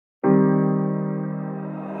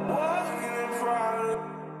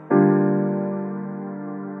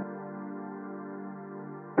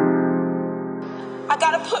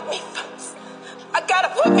gotta put me first. I gotta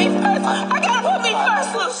put me first. I gotta put me first,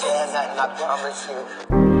 Lucian. I promise you.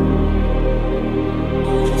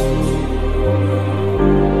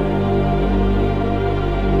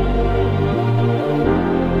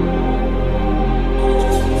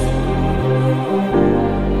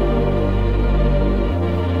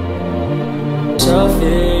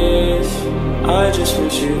 Selfish, I just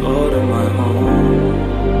wish you all to my own.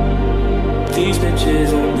 These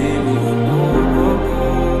bitches won't leave me alone.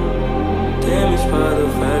 Damaged by the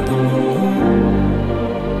fact I'm alone.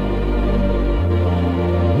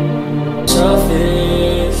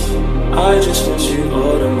 Selfish, I just want you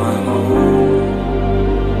all to my own.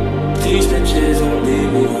 These bitches won't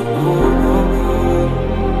leave me alone.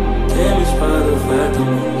 Damaged by the fact I'm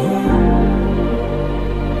alone.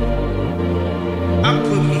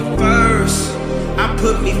 I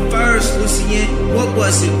put me first, Lucien. What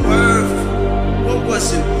was it worth? What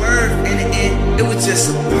was it worth? In the end, it was just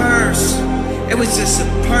a purse. It was just a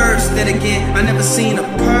purse. Then again, I never seen a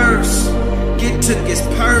purse. Get took his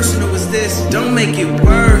purse and it was this. Don't make it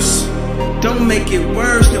worse. Don't make it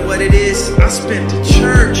worse than what it is. I spent the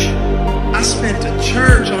church. I spent the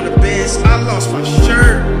church on the Benz. I lost my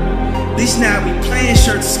shirt. At least now we playing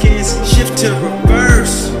shirt skins. Shift to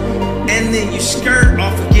reverse. And then you skirt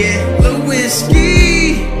off again. Lil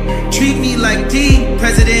Whiskey, treat me like D.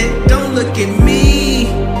 President, don't look at me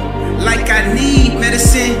like I need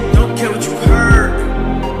medicine. Don't care what you heard.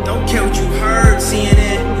 Don't care what you heard.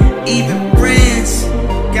 CNN, even friends,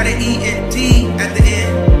 gotta E and D at the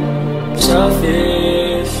end.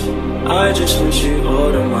 Selfish, I just wish you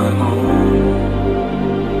all to my own.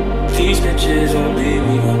 These bitches won't leave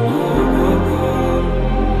me alone.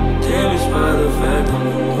 Damaged by the fact I'm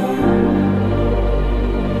alone.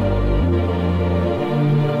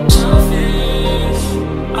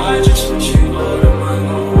 I just want you all to my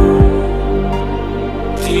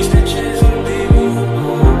own. These bitches won't leave me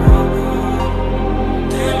alone.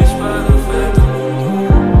 Damaged by the fact I'm alone.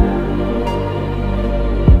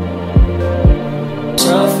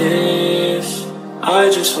 Selfish, I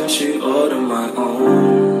just want you all to my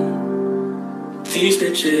own. These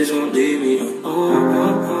bitches won't leave me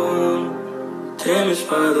alone. Damaged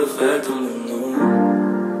by the fact I'm alone.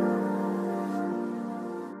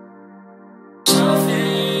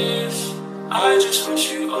 I just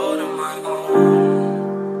want you all to my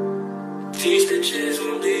own. These bitches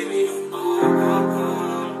won't leave me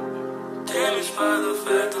alone. Damaged by the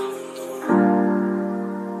fact